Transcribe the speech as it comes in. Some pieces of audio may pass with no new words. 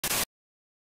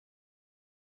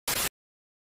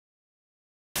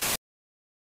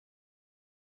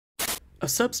A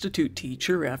substitute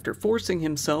teacher, after forcing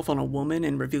himself on a woman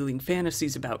and revealing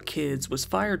fantasies about kids, was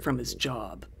fired from his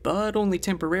job, but only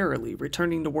temporarily,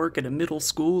 returning to work at a middle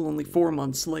school only 4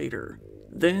 months later.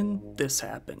 Then, this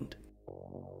happened.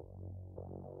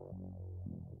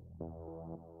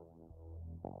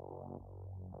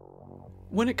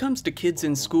 When it comes to kids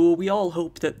in school, we all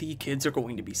hope that the kids are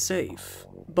going to be safe.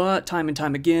 But time and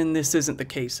time again, this isn't the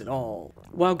case at all.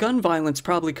 While gun violence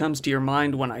probably comes to your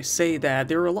mind when I say that,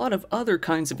 there are a lot of other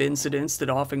kinds of incidents that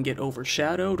often get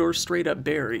overshadowed or straight up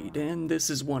buried, and this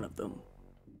is one of them.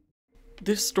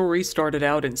 This story started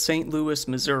out in St. Louis,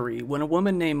 Missouri, when a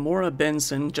woman named Maura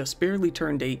Benson just barely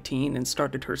turned 18 and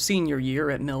started her senior year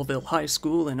at Melville High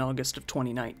School in August of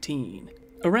 2019.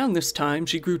 Around this time,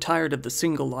 she grew tired of the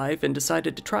single life and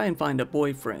decided to try and find a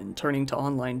boyfriend, turning to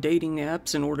online dating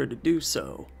apps in order to do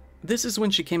so. This is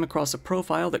when she came across a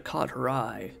profile that caught her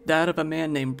eye, that of a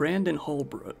man named Brandon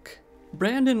Holbrook.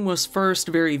 Brandon was first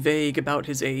very vague about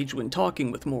his age when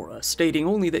talking with Maura, stating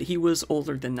only that he was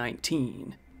older than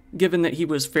 19. Given that he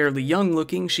was fairly young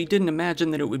looking, she didn't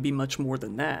imagine that it would be much more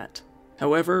than that.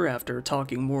 However, after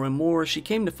talking more and more, she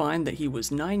came to find that he was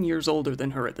 9 years older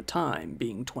than her at the time,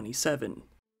 being 27.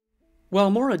 While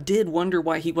Maura did wonder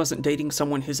why he wasn't dating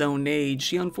someone his own age,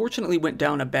 she unfortunately went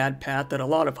down a bad path that a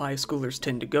lot of high schoolers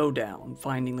tend to go down,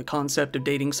 finding the concept of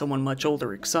dating someone much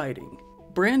older exciting.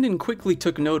 Brandon quickly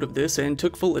took note of this and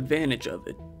took full advantage of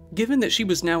it. Given that she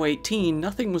was now 18,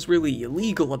 nothing was really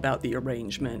illegal about the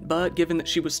arrangement, but given that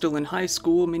she was still in high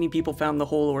school, many people found the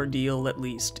whole ordeal at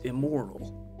least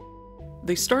immoral.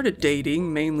 They started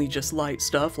dating, mainly just light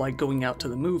stuff like going out to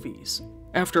the movies.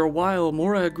 After a while,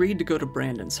 Maura agreed to go to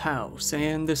Brandon's house,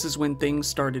 and this is when things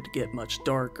started to get much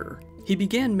darker. He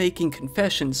began making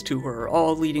confessions to her,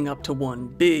 all leading up to one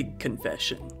big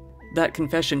confession. That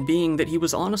confession being that he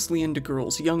was honestly into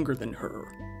girls younger than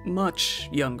her. Much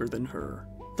younger than her.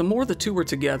 The more the two were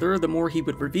together, the more he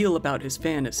would reveal about his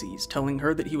fantasies, telling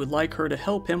her that he would like her to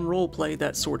help him roleplay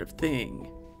that sort of thing.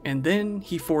 And then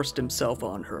he forced himself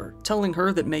on her, telling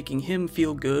her that making him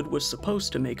feel good was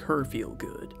supposed to make her feel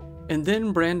good. And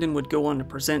then Brandon would go on to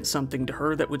present something to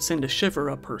her that would send a shiver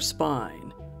up her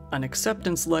spine. An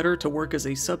acceptance letter to work as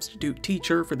a substitute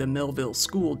teacher for the Melville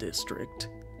School District.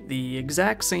 The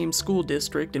exact same school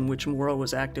district in which Maura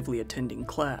was actively attending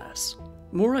class.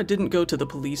 Maura didn't go to the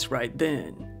police right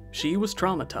then. She was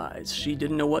traumatized. She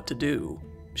didn't know what to do.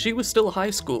 She was still a high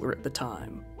schooler at the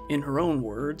time. In her own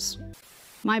words,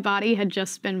 "My body had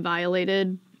just been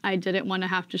violated. I didn't want to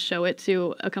have to show it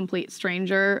to a complete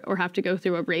stranger or have to go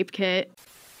through a rape kit."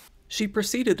 She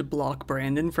proceeded to block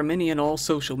Brandon from any and all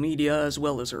social media as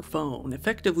well as her phone,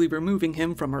 effectively removing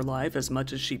him from her life as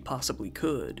much as she possibly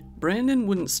could. Brandon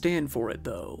wouldn't stand for it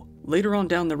though. Later on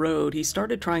down the road, he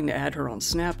started trying to add her on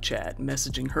Snapchat,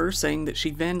 messaging her saying that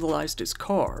she vandalized his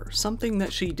car, something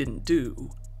that she didn't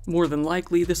do. More than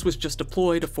likely, this was just a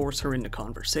ploy to force her into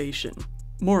conversation.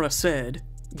 Maura said,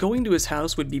 "Going to his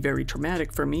house would be very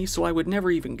traumatic for me, so I would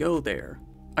never even go there.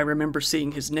 I remember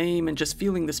seeing his name and just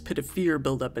feeling this pit of fear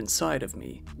build up inside of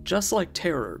me. Just like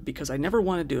terror, because I never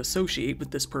wanted to associate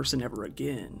with this person ever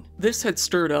again." This had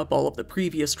stirred up all of the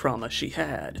previous trauma she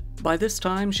had. By this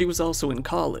time, she was also in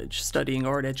college, studying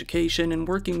art education and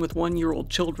working with 1-year-old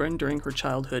children during her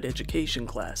childhood education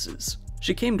classes.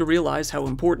 She came to realize how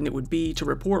important it would be to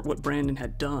report what Brandon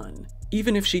had done.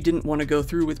 Even if she didn't want to go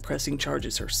through with pressing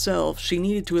charges herself, she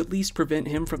needed to at least prevent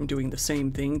him from doing the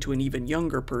same thing to an even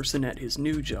younger person at his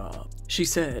new job. She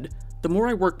said, "The more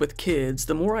I work with kids,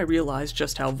 the more I realize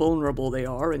just how vulnerable they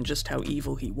are and just how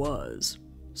evil he was.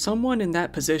 Someone in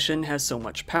that position has so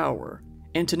much power,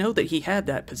 and to know that he had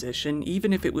that position,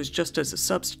 even if it was just as a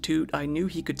substitute, I knew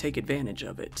he could take advantage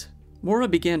of it." Maura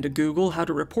began to Google how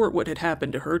to report what had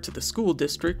happened to her to the school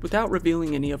district without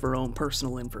revealing any of her own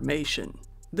personal information.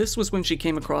 This was when she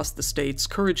came across the state's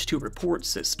Courage to Report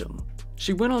system.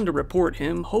 She went on to report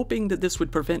him, hoping that this would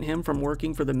prevent him from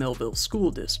working for the Melville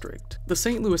School District. The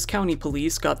St. Louis County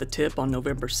Police got the tip on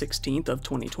November 16th of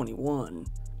 2021.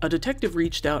 A detective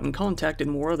reached out and contacted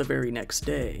Maura the very next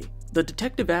day. The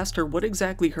detective asked her what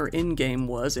exactly her endgame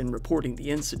was in reporting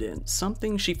the incident,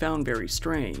 something she found very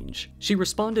strange. She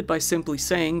responded by simply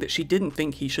saying that she didn't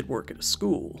think he should work at a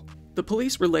school. The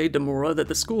police relayed to Maura that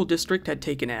the school district had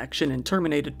taken action and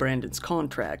terminated Brandon's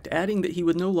contract, adding that he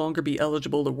would no longer be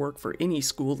eligible to work for any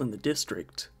school in the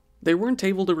district. They weren't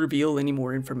able to reveal any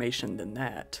more information than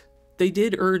that. They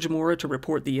did urge Maura to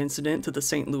report the incident to the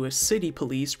St. Louis City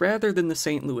Police rather than the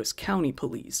St. Louis County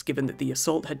Police, given that the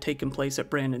assault had taken place at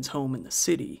Brandon's home in the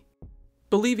city.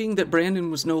 Believing that Brandon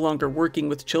was no longer working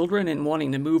with children and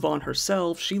wanting to move on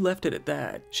herself, she left it at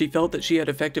that. She felt that she had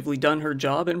effectively done her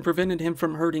job and prevented him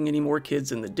from hurting any more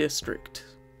kids in the district.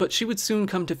 But she would soon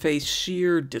come to face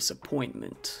sheer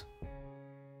disappointment.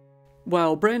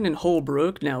 While Brandon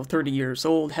Holbrook, now 30 years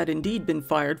old, had indeed been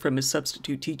fired from his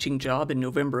substitute teaching job in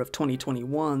November of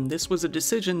 2021, this was a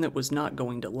decision that was not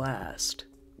going to last.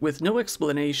 With no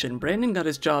explanation, Brandon got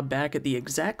his job back at the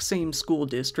exact same school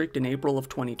district in April of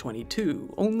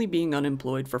 2022, only being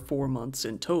unemployed for 4 months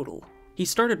in total. He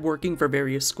started working for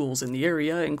various schools in the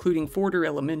area, including Forder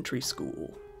Elementary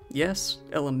School. Yes,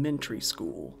 elementary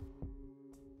school.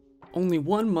 Only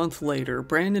 1 month later,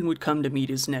 Brandon would come to meet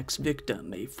his next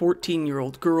victim, a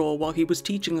 14-year-old girl, while he was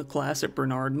teaching a class at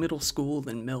Bernard Middle School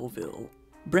in Melville.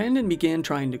 Brandon began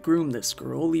trying to groom this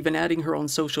girl, even adding her on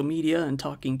social media and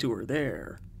talking to her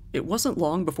there. It wasn't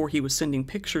long before he was sending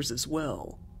pictures as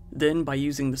well. Then, by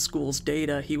using the school's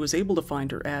data, he was able to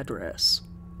find her address.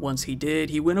 Once he did,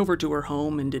 he went over to her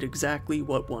home and did exactly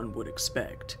what one would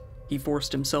expect. He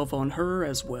forced himself on her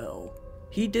as well.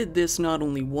 He did this not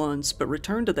only once, but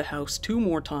returned to the house 2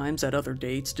 more times at other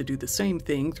dates to do the same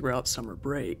thing throughout summer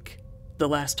break. The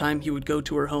last time he would go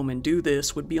to her home and do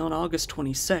this would be on August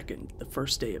 22nd, the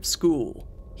first day of school.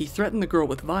 He threatened the girl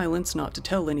with violence not to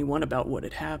tell anyone about what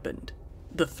had happened.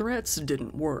 The threats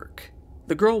didn't work.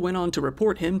 The girl went on to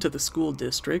report him to the school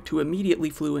district, who immediately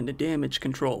flew into damage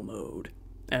control mode.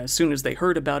 As soon as they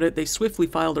heard about it, they swiftly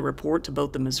filed a report to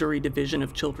both the Missouri Division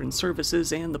of Children's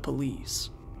Services and the police.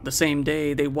 The same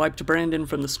day, they wiped Brandon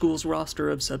from the school's roster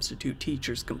of substitute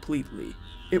teachers completely.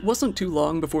 It wasn't too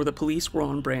long before the police were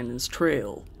on Brandon's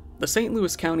trail. The St.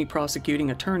 Louis County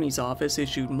Prosecuting Attorney's Office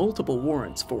issued multiple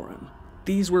warrants for him.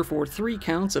 These were for 3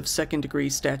 counts of second-degree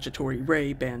statutory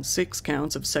rape and 6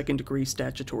 counts of second-degree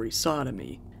statutory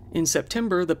sodomy. In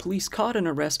September, the police caught and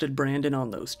arrested Brandon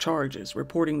on those charges,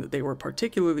 reporting that they were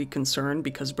particularly concerned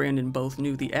because Brandon both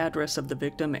knew the address of the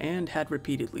victim and had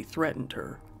repeatedly threatened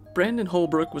her. Brandon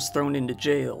Holbrook was thrown into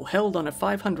jail, held on a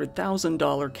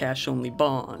 $500,000 cash-only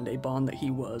bond, a bond that he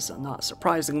was, not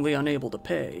surprisingly, unable to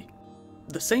pay.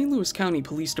 The St. Louis County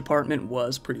Police Department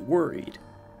was pretty worried.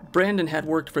 Brandon had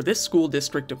worked for this school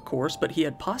district, of course, but he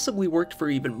had possibly worked for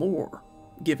even more.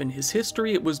 Given his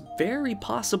history, it was very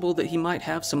possible that he might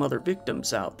have some other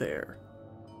victims out there.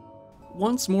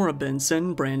 Once Maura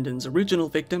Benson, Brandon's original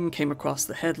victim, came across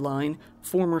the headline,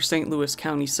 "Former St. Louis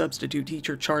County substitute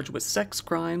teacher charged with sex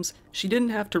crimes," she didn't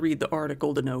have to read the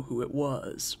article to know who it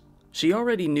was. She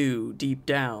already knew, deep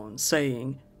down,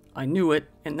 saying, "I knew it,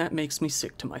 and that makes me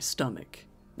sick to my stomach."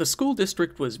 The school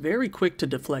district was very quick to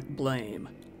deflect blame.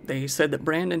 They said that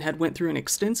Brandon had went through an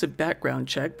extensive background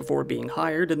check before being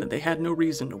hired and that they had no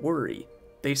reason to worry.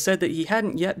 They said that he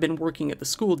hadn't yet been working at the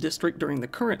school district during the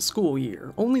current school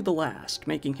year, only the last,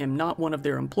 making him not one of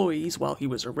their employees while he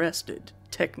was arrested,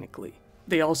 technically.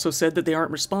 They also said that they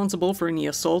aren't responsible for any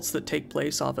assaults that take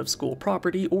place off of school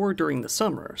property or during the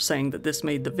summer, saying that this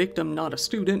made the victim not a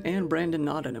student and Brandon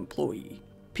not an employee.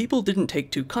 People didn't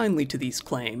take too kindly to these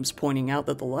claims, pointing out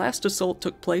that the last assault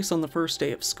took place on the first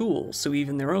day of school, so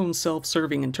even their own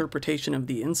self-serving interpretation of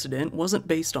the incident wasn't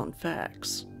based on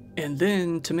facts. And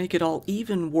then, to make it all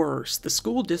even worse, the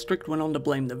school district went on to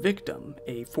blame the victim,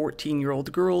 a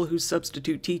 14-year-old girl whose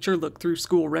substitute teacher looked through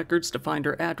school records to find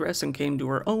her address and came to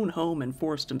her own home and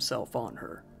forced himself on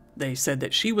her. They said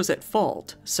that she was at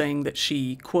fault, saying that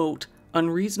she, quote,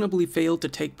 "unreasonably failed to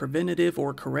take preventative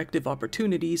or corrective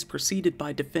opportunities preceded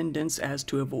by defendants as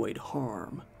to avoid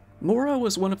harm." Maura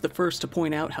was one of the first to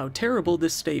point out how terrible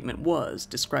this statement was,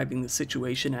 describing the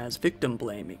situation as victim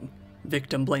blaming.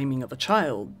 Victim blaming of a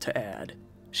child, to add.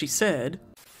 She said,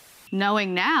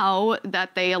 "Knowing now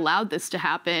that they allowed this to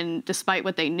happen despite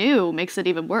what they knew makes it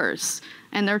even worse.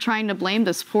 And they're trying to blame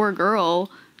this poor girl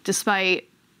despite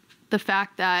the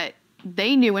fact that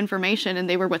they knew information and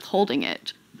they were withholding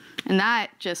it. And that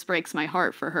just breaks my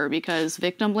heart for her, because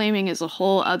victim blaming is a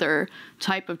whole other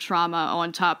type of trauma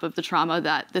on top of the trauma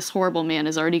that this horrible man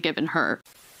has already given her."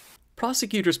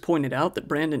 Prosecutors pointed out that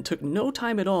Brandon took no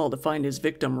time at all to find his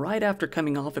victim right after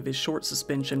coming off of his short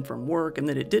suspension from work, and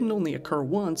that it didn't only occur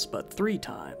once, but 3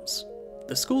 times.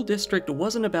 The school district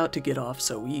wasn't about to get off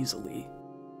so easily.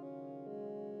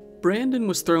 Brandon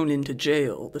was thrown into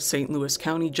jail, the St. Louis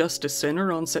County Justice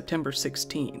Center, on September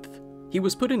 16th. He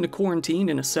was put into quarantine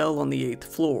in a cell on the 8th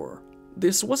floor.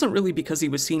 This wasn't really because he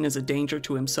was seen as a danger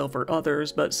to himself or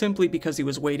others, but simply because he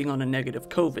was waiting on a negative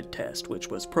COVID test, which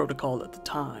was protocol at the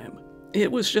time.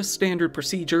 It was just standard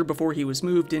procedure before he was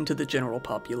moved into the general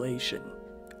population.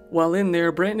 While in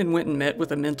there, Brandon went and met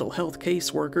with a mental health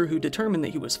caseworker who determined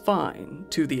that he was fine,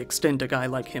 to the extent a guy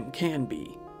like him can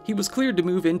be. He was cleared to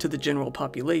move into the general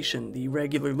population, the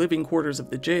regular living quarters of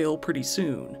the jail, pretty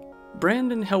soon.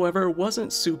 Brandon, however,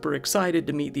 wasn't super excited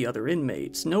to meet the other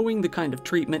inmates, knowing the kind of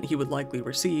treatment he would likely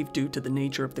receive due to the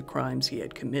nature of the crimes he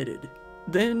had committed.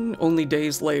 Then, only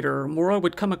days later, Maura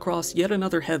would come across yet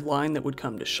another headline that would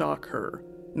come to shock her.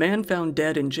 Man found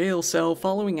dead in jail cell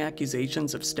following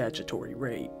accusations of statutory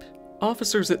rape.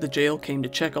 Officers at the jail came to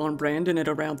check on Brandon at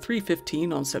around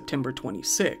 3:15 on September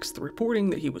 26th, reporting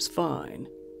that he was fine.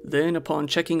 Then, upon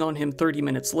checking on him 30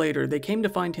 minutes later, they came to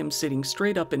find him sitting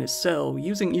straight up in his cell,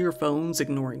 using earphones,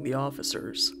 ignoring the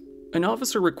officers. An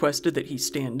officer requested that he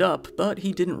stand up, but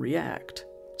he didn't react.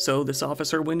 So this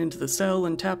officer went into the cell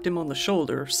and tapped him on the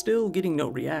shoulder, still getting no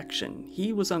reaction.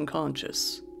 He was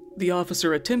unconscious. The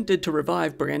officer attempted to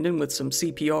revive Brandon with some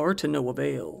CPR to no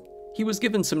avail. He was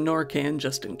given some Narcan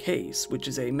just in case, which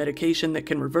is a medication that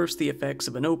can reverse the effects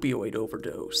of an opioid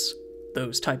overdose.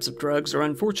 Those types of drugs are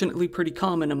unfortunately pretty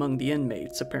common among the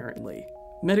inmates, apparently.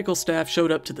 Medical staff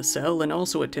showed up to the cell and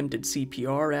also attempted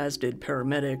CPR, as did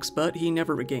paramedics, but he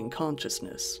never regained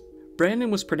consciousness.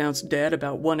 Brandon was pronounced dead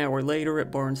about 1 hour later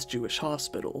at Barnes Jewish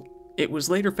Hospital. It was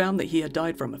later found that he had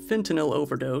died from a fentanyl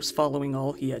overdose following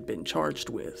all he had been charged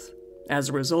with. As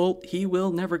a result, he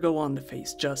will never go on to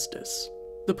face justice.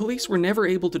 The police were never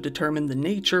able to determine the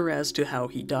nature as to how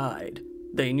he died.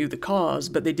 They knew the cause,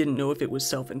 but they didn't know if it was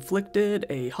self-inflicted,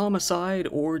 a homicide,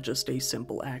 or just a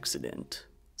simple accident.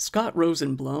 Scott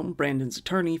Rosenblum, Brandon's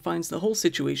attorney, finds the whole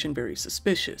situation very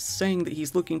suspicious, saying that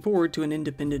he's looking forward to an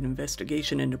independent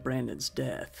investigation into Brandon's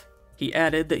death. He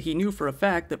added that he knew for a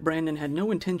fact that Brandon had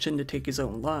no intention to take his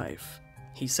own life.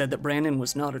 He said that Brandon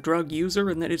was not a drug user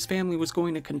and that his family was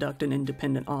going to conduct an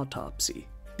independent autopsy.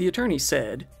 The attorney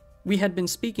said, "We had been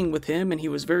speaking with him and he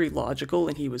was very logical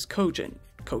and he was cogent,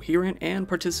 coherent, and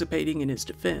participating in his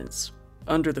defense.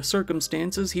 Under the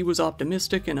circumstances, he was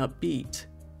optimistic and upbeat.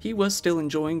 He was still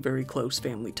enjoying very close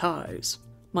family ties.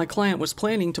 My client was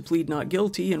planning to plead not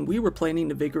guilty and we were planning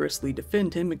to vigorously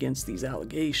defend him against these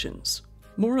allegations."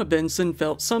 Maura Benson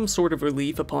felt some sort of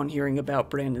relief upon hearing about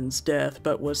Brandon's death,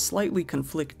 but was slightly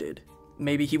conflicted.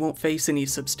 Maybe he won't face any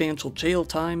substantial jail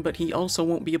time, but he also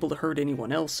won't be able to hurt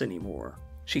anyone else anymore.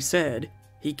 She said,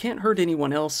 "He can't hurt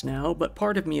anyone else now, but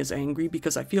part of me is angry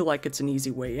because I feel like it's an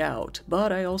easy way out,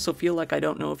 but I also feel like I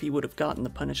don't know if he would have gotten the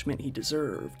punishment he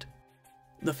deserved."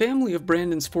 The family of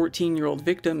Brandon's 14-year-old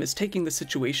victim is taking the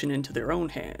situation into their own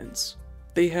hands.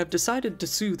 They have decided to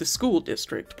sue the school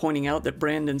district, pointing out that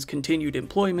Brandon's continued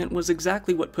employment was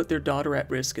exactly what put their daughter at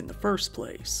risk in the first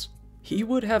place. He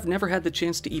would have never had the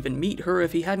chance to even meet her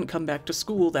if he hadn't come back to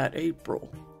school that April.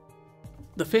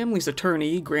 The family's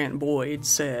attorney, Grant Boyd,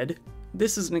 said,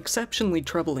 "This is an exceptionally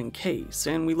troubling case,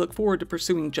 and we look forward to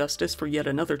pursuing justice for yet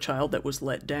another child that was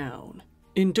let down.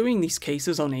 In doing these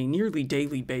cases on a nearly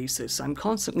daily basis, I'm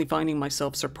constantly finding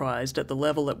myself surprised at the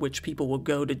level at which people will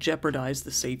go to jeopardize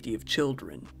the safety of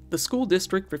children." The school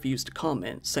district refused to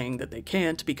comment, saying that they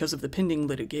can't because of the pending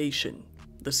litigation.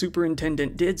 The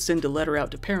superintendent did send a letter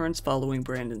out to parents following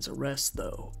Brandon's arrest,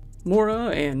 though. Maura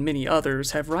and many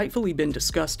others have rightfully been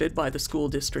disgusted by the school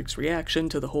district's reaction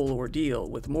to the whole ordeal,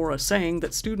 with Maura saying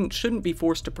that students shouldn't be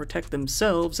forced to protect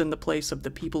themselves in the place of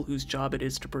the people whose job it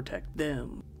is to protect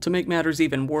them. To make matters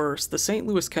even worse, the St.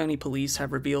 Louis County Police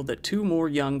have revealed that 2 more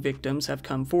young victims have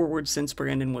come forward since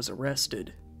Brandon was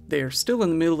arrested. They are still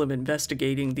in the middle of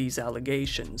investigating these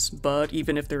allegations, but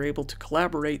even if they're able to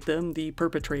collaborate them, the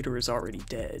perpetrator is already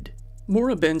dead.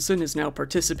 Maura Benson is now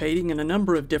participating in a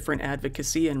number of different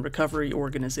advocacy and recovery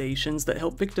organizations that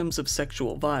help victims of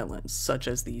sexual violence, such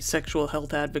as the Sexual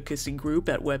Health Advocacy Group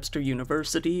at Webster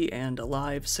University and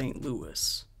Alive St.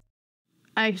 Louis.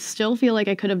 I still feel like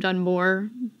I could have done more,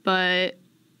 but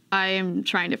I am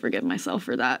trying to forgive myself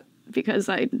for that because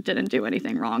I didn't do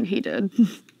anything wrong. He did.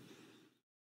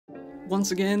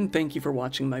 Once again, thank you for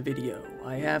watching my video.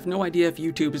 I have no idea if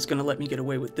YouTube is going to let me get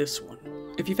away with this one.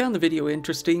 If you found the video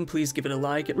interesting, please give it a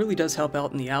like. It really does help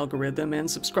out in the algorithm,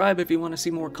 and subscribe if you want to see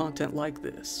more content like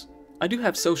this. I do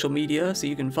have social media, so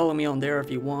you can follow me on there if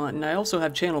you want, and I also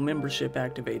have channel membership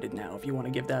activated now if you want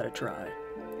to give that a try.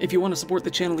 If you want to support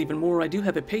the channel even more, I do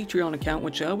have a Patreon account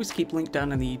which I always keep linked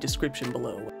down in the description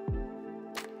below.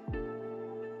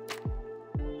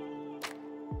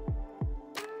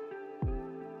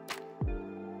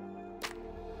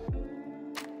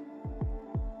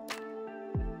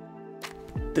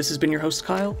 This has been your host,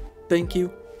 Kyle. Thank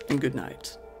you, and good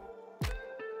night.